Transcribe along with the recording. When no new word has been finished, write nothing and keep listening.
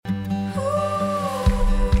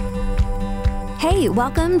Hey,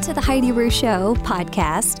 welcome to the Heidi Rue Show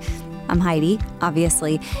podcast. I'm Heidi,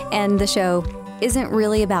 obviously, and the show isn't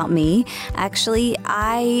really about me. Actually,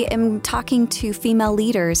 I am talking to female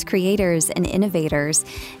leaders, creators, and innovators,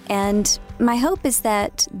 and my hope is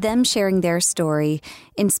that them sharing their story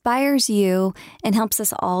inspires you and helps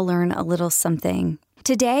us all learn a little something.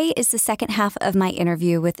 Today is the second half of my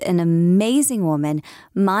interview with an amazing woman,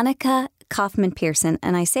 Monica Kauffman Pearson,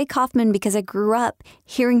 and I say Kauffman because I grew up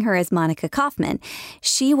hearing her as Monica Kauffman.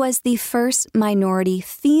 She was the first minority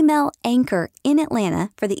female anchor in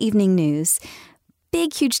Atlanta for the evening news.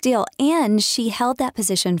 Big, huge deal. And she held that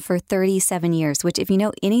position for 37 years, which if you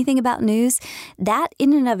know anything about news, that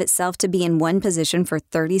in and of itself to be in one position for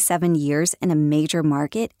 37 years in a major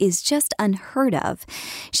market is just unheard of.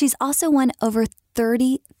 She's also won over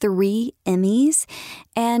 33 Emmys,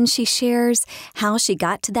 and she shares how she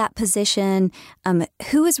got to that position,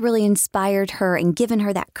 who has really inspired her and given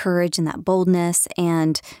her that courage and that boldness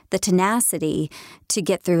and the tenacity to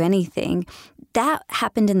get through anything. That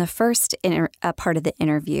happened in the first part of the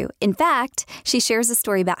interview. In fact, she shares a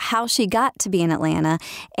story about how she got to be in Atlanta,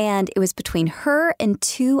 and it was between her and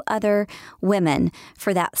two other women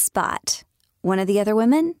for that spot. One of the other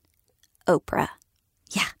women, Oprah.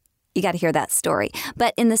 Yeah. You got to hear that story.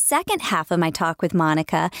 But in the second half of my talk with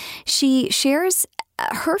Monica, she shares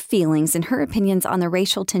her feelings and her opinions on the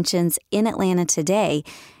racial tensions in Atlanta today.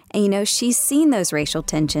 And, you know, she's seen those racial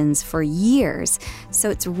tensions for years. So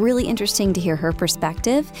it's really interesting to hear her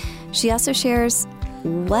perspective. She also shares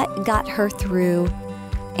what got her through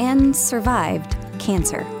and survived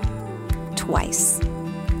cancer twice.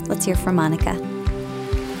 Let's hear from Monica.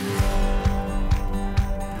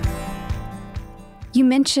 You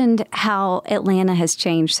mentioned how Atlanta has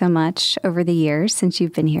changed so much over the years since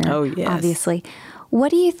you've been here. Oh, yes. Obviously.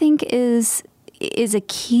 What do you think is a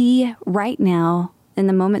key right now in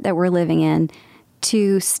the moment that we're living in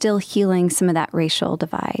to still healing some of that racial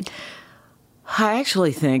divide? I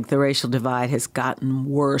actually think the racial divide has gotten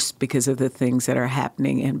worse because of the things that are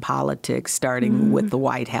happening in politics, starting with the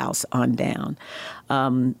White House on down.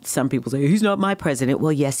 Some people say, he's not my president.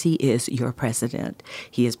 Well, yes, he is your president.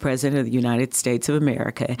 He is president of the United States of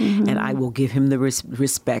America, and I will give him the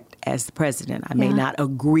respect as the president. I may not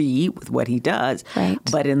agree with what he does,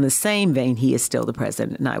 but in the same vein, he is still the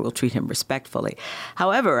president, and I will treat him respectfully.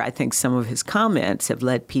 However, I think some of his comments have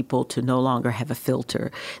led people to no longer have a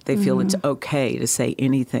filter. They feel it's okay to say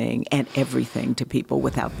anything and everything to people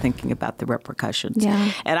without thinking about the repercussions.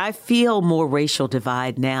 Yeah. And I feel more racial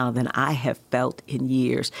divide now than I have felt in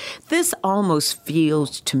years. This almost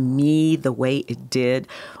feels to me the way it did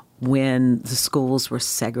when the schools were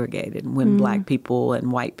segregated, when black people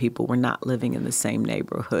and white people were not living in the same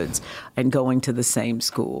neighborhoods and going to the same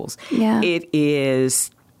schools. Yeah. It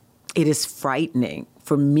is frightening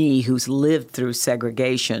for me, who's lived through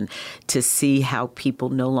segregation, to see how people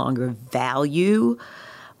no longer value.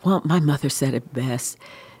 Well, my mother said it best.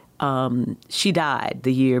 She died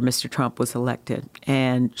the year Mr. Trump was elected,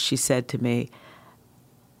 and she said to me,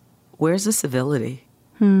 "Where's the civility?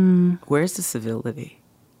 Where's the civility?"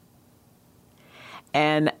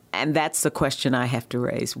 And that's the question I have to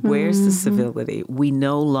raise. Where's the civility? We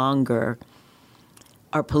no longer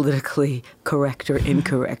are politically correct or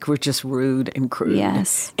incorrect. We're just rude and crude.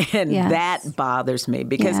 Yes. And that bothers me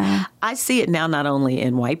because I see it now not only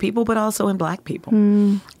in white people, but also in black people.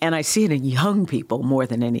 And I see it in young people more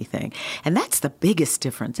than anything. And that's the biggest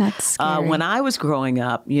difference. That's scary. When I was growing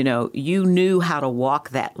up, you knew how to walk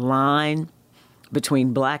that line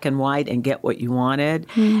between black and white and get what you wanted.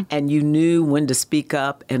 And you knew when to speak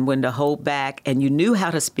up and when to hold back. And you knew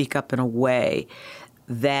how to speak up in a way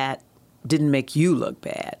that didn't make you look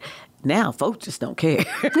bad. Now, folks just don't care.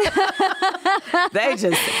 They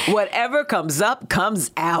just, whatever comes up,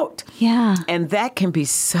 comes out. Yeah. And that can be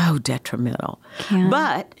so detrimental.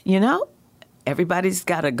 But, everybody's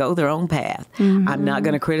got to go their own path. I'm not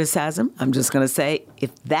going to criticize them. I'm just going to say,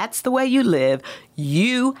 if that's the way you live,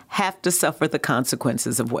 you have to suffer the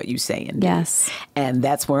consequences of what you say and do. Yes. And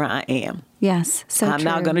that's where I am. Yes, so I'm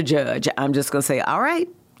not going to judge. I'm just going to say, all right,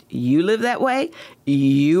 you live that way,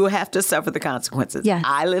 you have to suffer the consequences. Yes.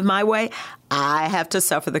 I live my way, I have to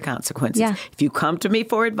suffer the consequences. Yeah. If you come to me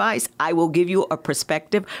for advice, I will give you a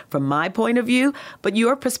perspective from my point of view, but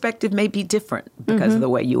your perspective may be different because of the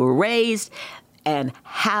way you were raised and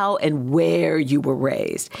how and where you were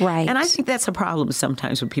raised. Right. And I think that's a problem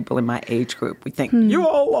sometimes with people in my age group. We think, you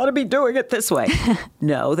all ought to be doing it this way.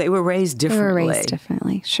 No, they were raised differently. They were raised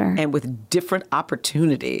differently, sure. And with different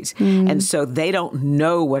opportunities. And so they don't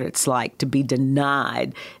know what it's like to be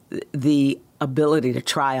denied the ability to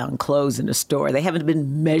try on clothes in a store. They haven't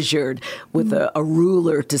been measured with a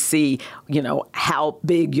ruler to see, how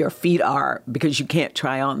big your feet are because you can't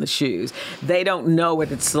try on the shoes. They don't know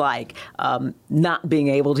what it's like not being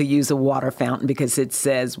able to use a water fountain because it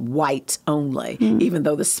says white only, even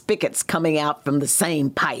though the spigot's coming out from the same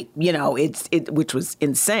pipe, which was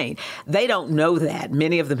insane. They don't know that.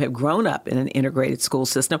 Many of them have grown up in an integrated school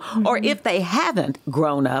system, or if they haven't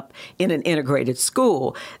grown up in an integrated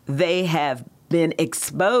school, they have been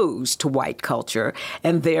exposed to white culture,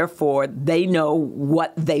 and therefore they know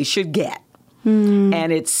what they should get.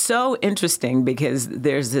 And it's so interesting because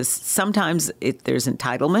there's sometimes there's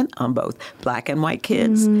entitlement on both black and white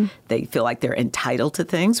kids. They feel like they're entitled to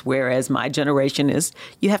things, whereas my generation is,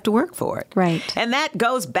 you have to work for it. Right. And that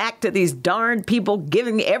goes back to these darn people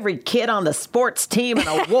giving every kid on the sports team an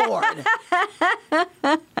award.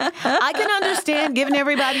 I can understand giving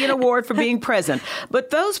everybody an award for being present,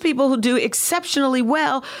 but those people who do exceptionally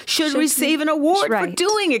well should receive an award for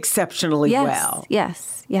doing exceptionally well. Yes.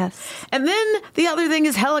 And then the other thing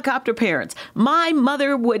is helicopter parents. My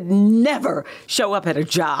mother would never show up at a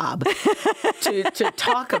job to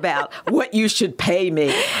talk about what you should pay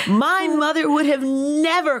me. My mother would have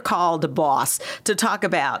never called a boss to talk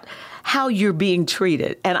about how you're being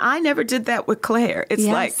treated. And I never did that with Claire. It's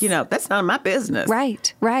like, that's none of my business.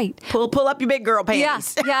 Right. Pull up your big girl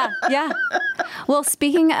panties. Yeah. Well,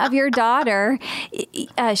 speaking of your daughter,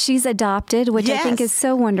 she's adopted, which I think is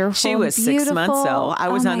so wonderful. She was 6 months old. I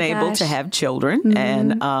was unable to have children.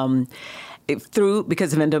 And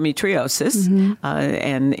because of endometriosis,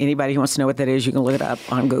 and anybody who wants to know what that is, you can look it up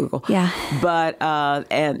on Google. Yeah. But,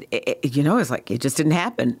 it's like, it just didn't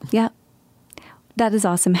happen. Yeah. That is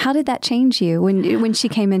awesome. How did that change you when she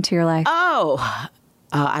came into your life?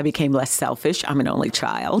 I became less selfish. I'm an only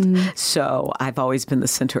child. So I've always been the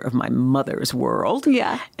center of my mother's world.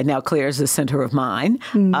 Yeah. And now Claire's the center of mine.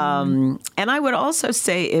 And I would also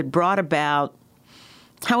say it brought about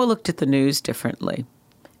how I looked at the news differently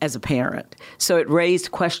as a parent. So it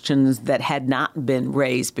raised questions that had not been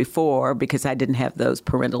raised before because I didn't have those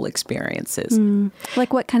parental experiences.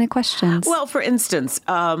 Like what kind of questions? Well, for instance,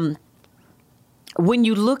 when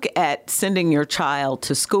you look at sending your child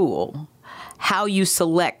to school, how you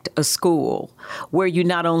select a school where you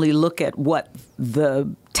not only look at what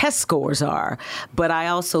the test scores are, but I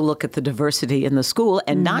also look at the diversity in the school,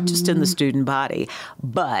 and not just in the student body,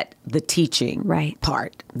 but the teaching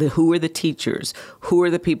part. Who are the teachers? Who are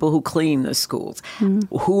the people who clean the schools?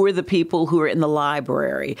 Who are the people who are in the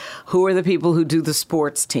library? Who are the people who do the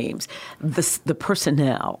sports teams? The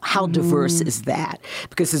personnel. How diverse is that?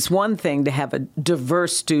 Because it's one thing to have a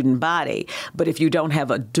diverse student body, but if you don't have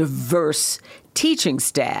a diverse teaching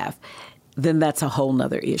staff, then that's a whole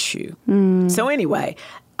nother issue. So anyway,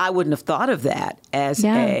 I wouldn't have thought of that as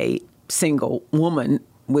a single woman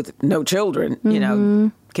with no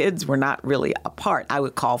children. Kids were not really a part. I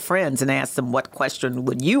would call friends and ask them, what question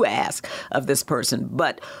would you ask of this person?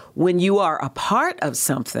 But when you are a part of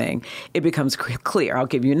something, it becomes clear. I'll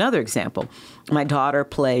give you another example. My daughter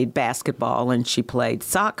played basketball and she played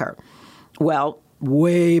soccer. Well,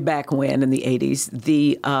 way back when in the 80s,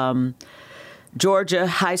 the Georgia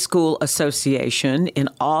High School Association, in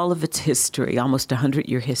all of its history, almost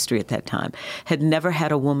 100-year history at that time, had never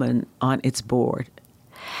had a woman on its board.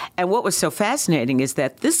 And what was so fascinating is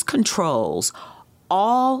that this controls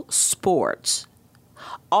all sports,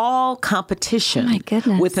 all competition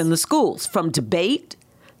within the schools, from debate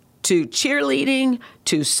to cheerleading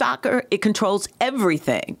to soccer. It controls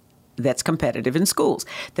everything that's competitive in schools.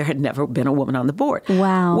 There had never been a woman on the board.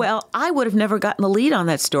 Wow. Well, I would have never gotten the lead on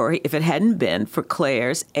that story if it hadn't been for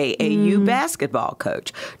Claire's AAU basketball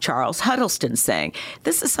coach, Charles Huddleston, saying,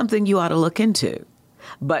 this is something you ought to look into.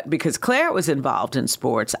 But because Claire was involved in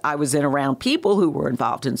sports, I was around people who were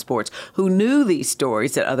involved in sports who knew these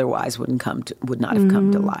stories that otherwise would not have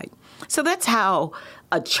come to light. So that's how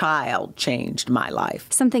a child changed my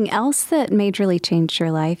life. Something else that majorly changed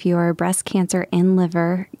your life, you are a breast cancer and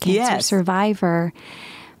liver cancer survivor.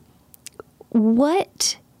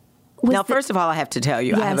 What Now, first of all, I have to tell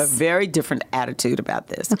you, I have a very different attitude about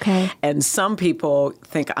this. Okay. And some people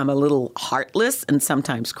think I'm a little heartless and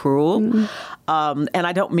sometimes cruel. Mm-hmm. And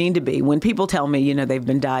I don't mean to be. When people tell me, you know, they've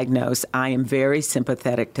been diagnosed, I am very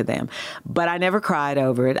sympathetic to them. But I never cried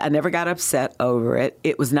over it. I never got upset over it.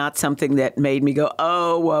 It was not something that made me go,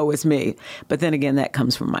 oh, woe is me. But then again, that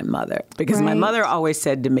comes from my mother. Because my mother always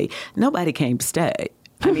said to me, nobody came to stay.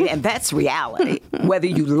 I mean, and that's reality, whether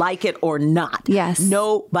you like it or not. Yes.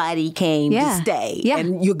 Nobody came to stay,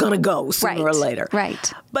 and you're going to go sooner or later.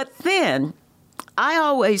 Right. But then I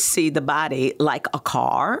always see the body like a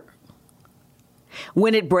car.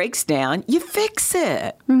 When it breaks down, you fix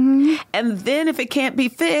it. And then if it can't be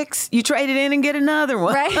fixed, you trade it in and get another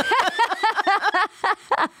one. Right.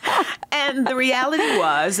 And the reality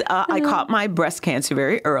was I caught my breast cancer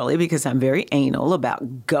very early because I'm very anal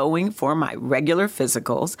about going for my regular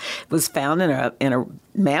physicals. It was found in a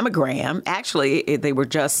mammogram. Actually, they were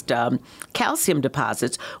just calcium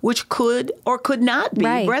deposits, which could or could not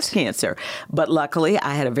be breast cancer. But luckily,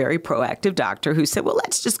 I had a very proactive doctor who said, well,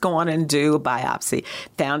 let's just go on and do a biopsy.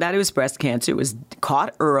 Found out it was breast cancer. It was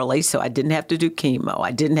caught early, so I didn't have to do chemo.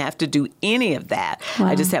 I didn't have to do any of that. Wow.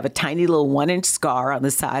 I just have a tiny little 1-inch scar on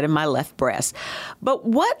the side of my left breast. But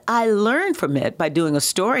what I learned from it by doing a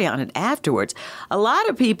story on it afterwards, a lot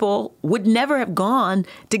of people would never have gone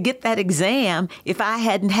to get that exam if I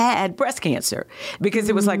hadn't had breast cancer. Because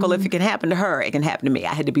it was like, well, if it can happen to her, it can happen to me.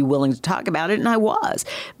 I had to be willing to talk about it, and I was.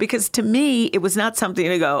 Because to me, it was not something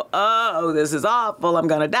to go, oh, this is awful, I'm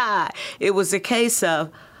going to die. It was a case of,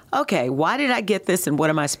 okay, why did I get this and what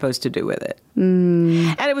am I supposed to do with it?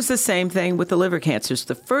 And it was the same thing with the liver cancers.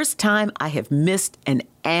 The first time I have missed an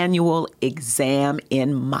annual exam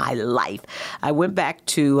in my life. I went back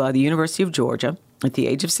to the University of Georgia at the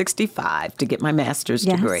age of 65 to get my master's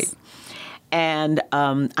degree. And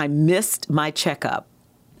I missed my checkup,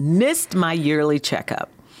 missed my yearly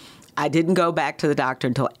checkup. I didn't go back to the doctor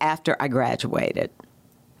until after I graduated.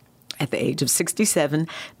 At the age of 67,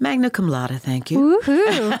 magna cum laude, thank you.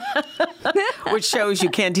 Woohoo! Which shows you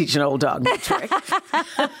can't teach an old dog new trick.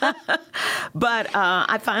 But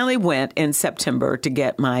I finally went in September to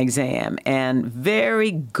get my exam, and very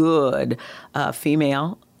good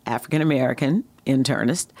female African-American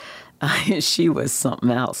internist. She was something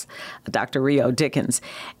else, Dr. Rio Dickens.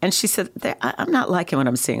 And she said, I'm not liking what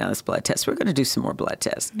I'm seeing on this blood test. We're going to do some more blood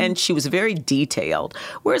tests. And she was very detailed.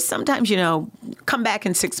 Whereas sometimes, come back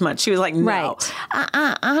in 6 months. She was like, no,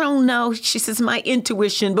 I don't know. She says, my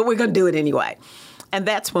intuition, but we're going to do it anyway. And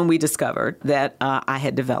that's when we discovered that I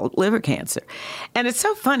had developed liver cancer. And it's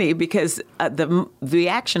so funny because the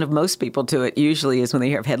reaction of most people to it usually is when they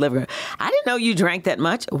hear I've had liver cancer. I didn't know you drank that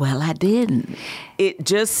much. Well, I didn't. It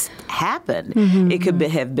just happened. It could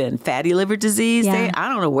have been fatty liver disease. I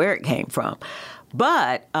don't know where it came from.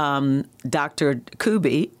 But Dr.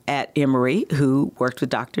 Kuby at Emory, who worked with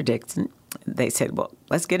Dr. Dixon, they said, well,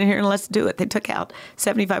 let's get in here and let's do it. They took out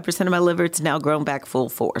 75% of my liver. It's now grown back full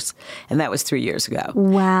force. And that was 3 years ago.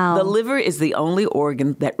 Wow. The liver is the only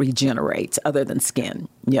organ that regenerates other than skin.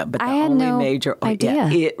 Yeah, but the only major idea.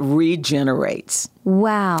 It regenerates.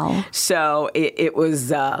 Wow. So it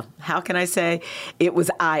was, how can I say, it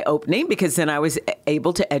was eye-opening because then I was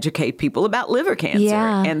able to educate people about liver cancer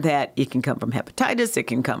and that it can come from hepatitis, it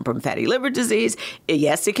can come from fatty liver disease.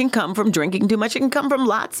 Yes, it can come from drinking too much. It can come from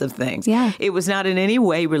lots of things. Yeah. It was not in any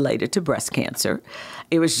way related to breast cancer.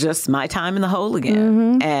 It was just my time in the hole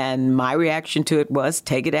again. And my reaction to it was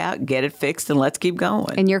take it out, get it fixed, and let's keep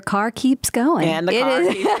going. And your car keeps going. And the car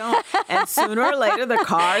keeps going. And sooner or later, the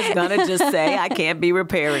car is going to just say, I can't be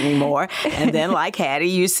repaired anymore. And then, like Hattie,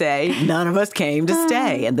 you say, none of us came to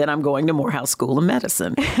stay. And then I'm going to Morehouse School of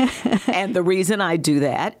Medicine. And the reason I do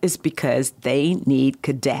that is because they need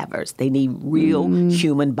cadavers. They need real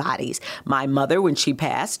human bodies. My mother, when she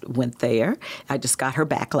passed, went there. I just got her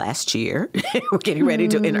back last year. We're getting ready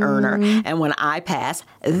to inurn her. And when I pass,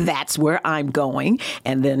 that's where I'm going.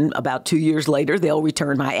 And then about 2 years later, they'll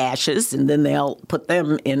return my ashes, and then they'll put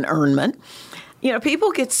them in urnment.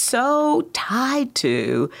 People get so tied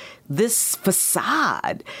to this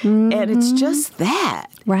facade, and it's just that.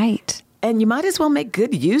 Right. And you might as well make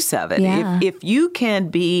good use of it. Yeah. If you can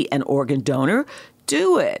be an organ donor,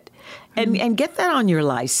 do it. And get that on your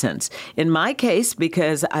license. In my case,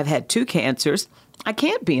 because I've had 2 cancers, I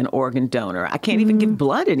can't be an organ donor. I can't even give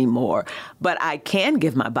blood anymore. But I can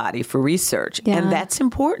give my body for research. Yeah. And that's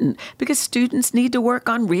important because students need to work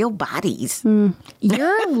on real bodies.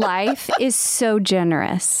 Your life is so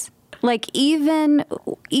generous. Like even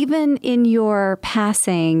in your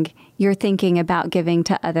passing, you're thinking about giving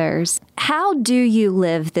to others. How do you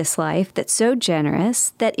live this life that's so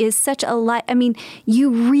generous, that is such a life? I mean,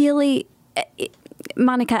 you really...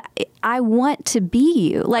 Monica, I want to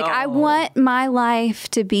be you. I want my life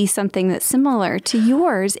to be something that's similar to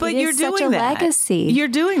yours. But you're doing such a legacy. You're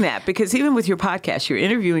doing that because even with your podcast, you're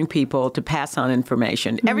interviewing people to pass on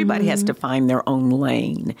information. Everybody has to find their own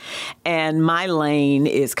lane. And my lane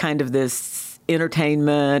is kind of this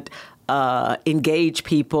entertainment, engage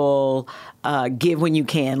people, give when you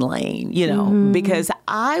can lane, because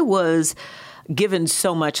I was given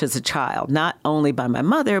so much as a child, not only by my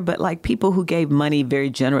mother, but like people who gave money very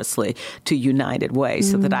generously to United Way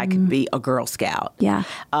so that I could be a Girl Scout. Yeah.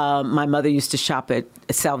 My mother used to shop at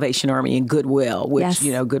Salvation Army and Goodwill, which,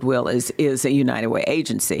 Goodwill is a United Way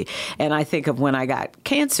agency. And I think of when I got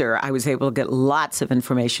cancer, I was able to get lots of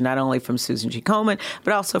information, not only from Susan G. Komen,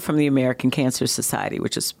 but also from the American Cancer Society,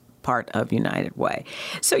 which is part of United Way.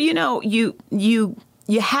 So,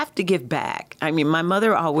 you have to give back. I mean, my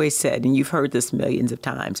mother always said, and you've heard this millions of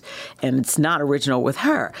times, and it's not original with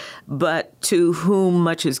her, but to whom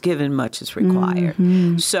much is given, much is required.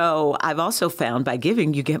 Mm-hmm. So I've also found by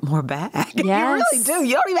giving, you get more back. Yes. You really do.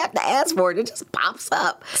 You don't even have to ask for it. It just pops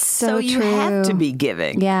up. So you have to be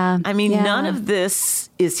giving. Yeah. I mean, none of this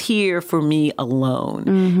is here for me alone.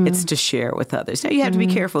 Mm-hmm. It's to share with others. Now, you have to be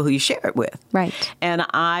careful who you share it with. Right. And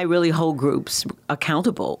I really hold groups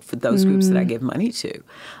accountable for those groups that I give money to.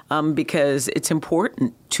 Because it's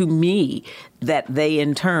important to me that they,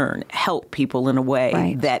 in turn, help people in a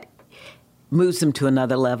way that moves them to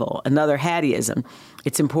another level, another Hattieism.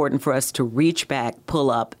 It's important for us to reach back, pull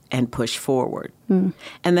up, and push forward. Mm.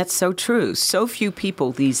 And that's so true. So few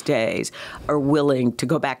people these days are willing to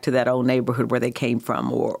go back to that old neighborhood where they came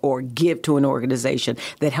from or give to an organization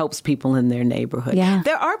that helps people in their neighborhood. Yeah.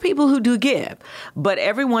 There are people who do give, but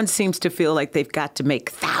everyone seems to feel like they've got to make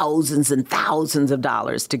thousands and thousands of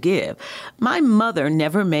dollars to give. My mother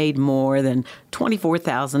never made more than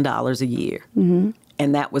 $24,000 a year. Mm-hmm.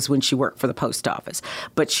 And that was when she worked for the post office.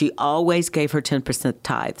 But she always gave her 10%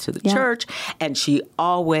 tithe to the church, and she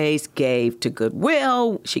always gave to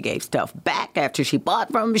Goodwill. She gave stuff back after she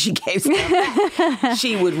bought from them. She gave stuff back.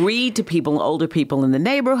 She would read to people, older people in the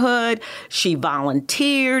neighborhood. She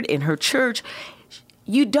volunteered in her church.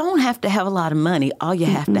 You don't have to have a lot of money. All you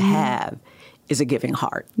have to have is a giving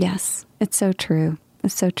heart. Yes, it's so true.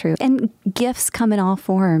 It's so true. And gifts come in all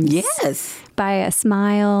forms. Yes. By a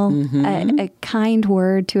smile, a kind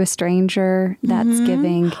word to a stranger, that's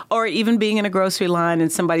giving. Or even being in a grocery line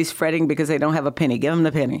and somebody's fretting because they don't have a penny. Give them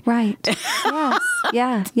the penny. Right.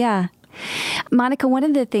 Yes. Yeah. Monica, one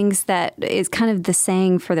of the things that is kind of the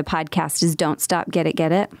saying for the podcast is don't stop, get it,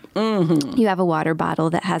 get it. Mm-hmm. You have a water bottle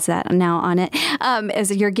that has that now on it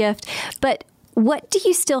as your gift. But what do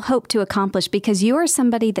you still hope to accomplish? Because you are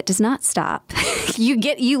somebody that does not stop.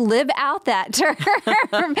 You live out that term.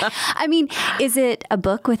 I mean, is it a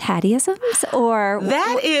book with Hattieisms or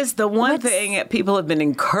that is the one thing that people have been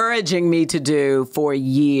encouraging me to do for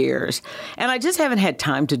years, and I just haven't had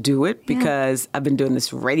time to do it because I've been doing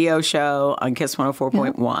this radio show on Kiss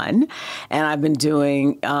 104.1, and I've been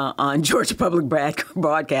doing on Georgia Public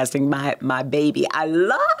Broadcasting my baby. I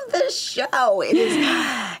love this show.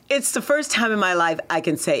 It's the first time in my life I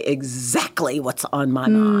can say exactly what's on my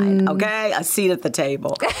mind. Okay, a seat at the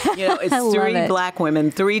table. It's three Black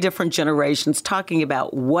women, 3 different generations talking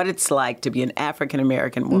about what it's like to be an African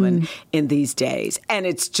American woman in these days. And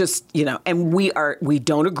it's just, and we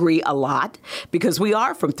don't agree a lot because we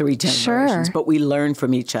are from 3 generations, but we learn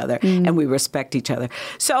from each other and we respect each other.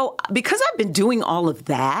 So because I've been doing all of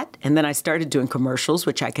that, and then I started doing commercials,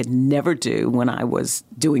 which I could never do when I was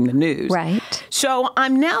doing the news. Right. So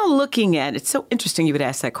I'm now looking at, it's so interesting you would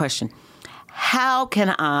ask that question. How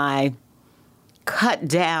can I cut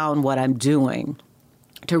down what I'm doing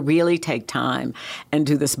to really take time and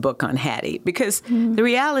do this book on Hattie? Because the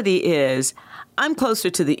reality is I'm closer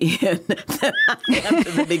to the end than I am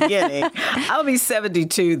to the beginning. I'll be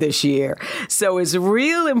 72 this year. So it's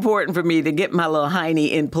real important for me to get my little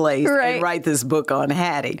hiney in place and write this book on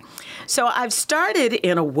Hattie. So I've started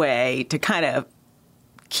in a way to kind of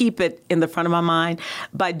keep it in the front of my mind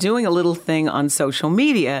by doing a little thing on social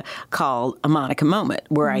media called a Monica Moment,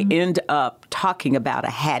 where I end up talking about a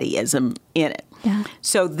Hattieism in it. Yeah.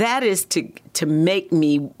 So that is to make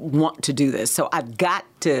me want to do this. So I've got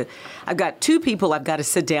 2 people I've got to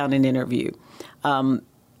sit down and interview.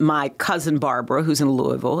 My cousin Barbara, who's in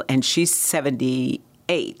Louisville, and she's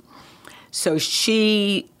 78. So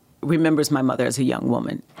she remembers my mother as a young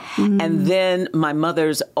woman. And then my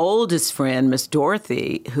mother's oldest friend, Miss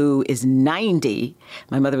Dorothy, who is 90,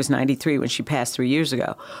 my mother was 93 when she passed 3 years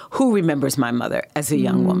ago, who remembers my mother as a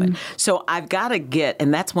young woman. So I've got to get,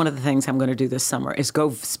 and that's one of the things I'm going to do this summer, is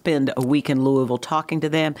go spend a week in Louisville talking to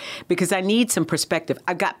them, because I need some perspective.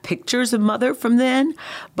 I've got pictures of Mother from then,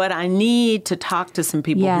 but I need to talk to some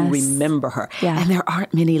people who remember her. Yeah. And there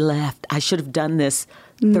aren't many left. I should have done this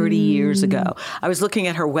 30 years ago. I was looking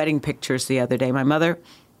at her wedding pictures the other day. My mother,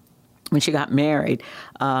 when she got married,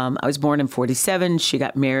 I was born in 47. She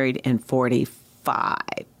got married in 45.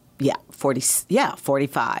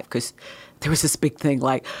 45, because there was this big thing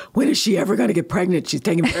like, when is she ever going to get pregnant? She's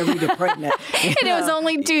taking forever to get pregnant. And it was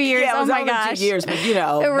only 2 years. Yeah, it was oh my only gosh. 2 years. But,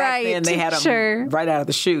 back then they had them right out of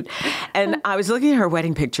the chute. And I was looking at her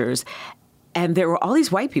wedding pictures, and there were all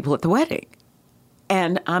these white people at the wedding.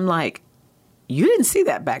 And I'm like, you didn't see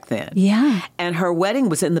that back then. Yeah. And her wedding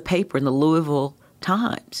was in the paper in the Louisville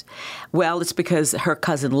Times. Well, it's because her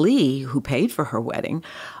cousin Lee, who paid for her wedding,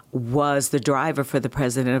 was the driver for the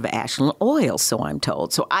president of Ashland Oil, so I'm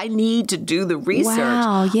told. So I need to do the research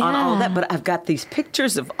on all that. But I've got these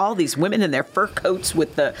pictures of all these women in their fur coats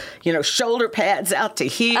with the, shoulder pads out to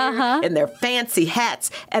here and their fancy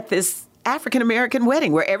hats at this African-American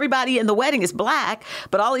wedding where everybody in the wedding is black,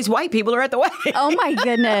 but all these white people are at the wedding. Oh, my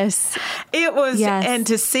goodness. It was, and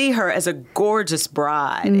to see her as a gorgeous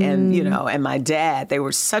bride and, and my dad, they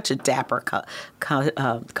were such a dapper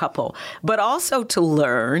couple. But also to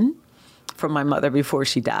learn from my mother before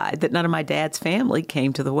she died that none of my dad's family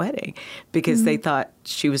came to the wedding because they thought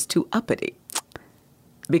she was too uppity.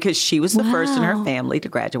 Because she was the first in her family to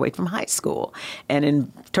graduate from high school. And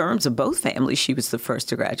in terms of both families, she was the first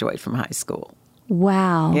to graduate from high school.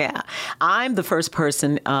 Wow. Yeah. I'm the first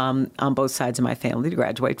person on both sides of my family to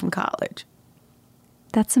graduate from college.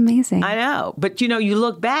 That's amazing. I know. But, you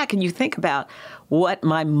look back and you think about what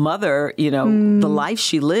my mother, the life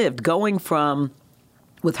she lived, going from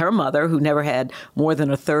with her mother, who never had more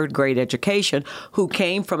than a third grade education, who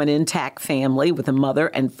came from an intact family with a mother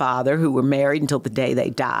and father who were married until the day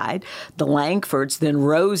they died. The Langfords, then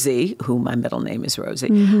Rosie, who my middle name is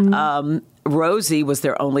Rosie. Rosie was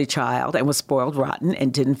their only child and was spoiled rotten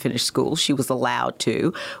and didn't finish school. She was allowed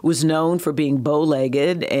to, was known for being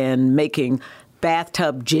bow-legged and making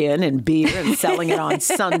bathtub gin and beer and selling it on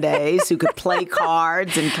Sundays, who could play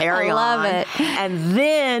cards and carry on. I love it. And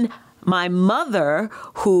then my mother,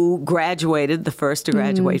 who graduated, the first to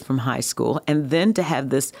graduate from high school, and then to have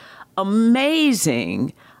this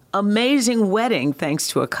amazing wedding thanks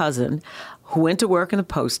to a cousin who went to work in the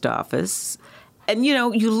post office. And,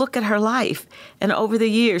 you look at her life, and over the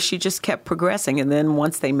years, she just kept progressing. And then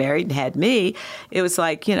once they married and had me, it was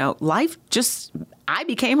like, life I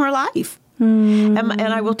became her life. And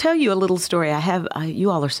I will tell you a little story. You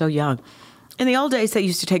all are so young. In the old days, they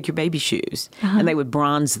used to take your baby shoes, and they would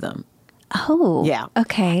bronze them. Oh, yeah.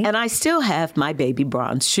 Okay. And I still have my baby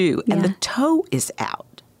bronze shoe, and the toe is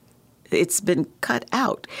out. It's been cut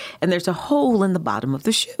out, and there's a hole in the bottom of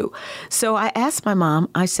the shoe. So I asked my mom,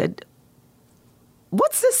 I said,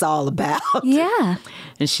 what's this all about? Yeah.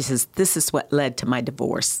 And she says, this is what led to my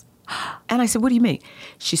divorce. And I said, what do you mean?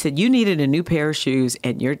 She said, you needed a new pair of shoes,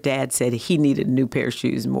 and your dad said he needed a new pair of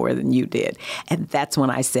shoes more than you did. And that's when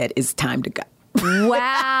I said, it's time to go.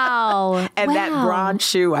 Wow. And that bronze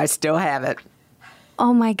shoe, I still have it.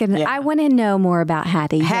 Oh, my goodness. Yeah. I want to know more about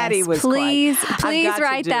Hattie. Hattie was please quite.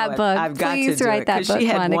 write that book. I've got please to do write it, that book, she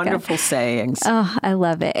had Monica. wonderful sayings. Oh, I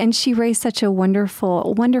love it. And she raised such a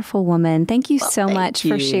wonderful, wonderful woman. Thank you so much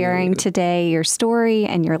for sharing today your story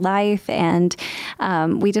and your life. And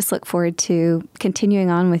we just look forward to continuing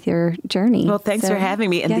on with your journey. Well, thanks for having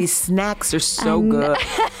me. And these snacks are so good.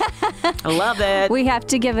 I love it. We have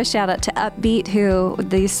to give a shout out to Upbeat, who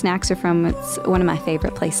these snacks are from. It's one of my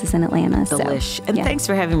favorite places in Atlanta. Delish. And thanks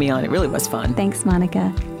for having me on. It really was fun. Thanks,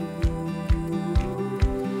 Monica.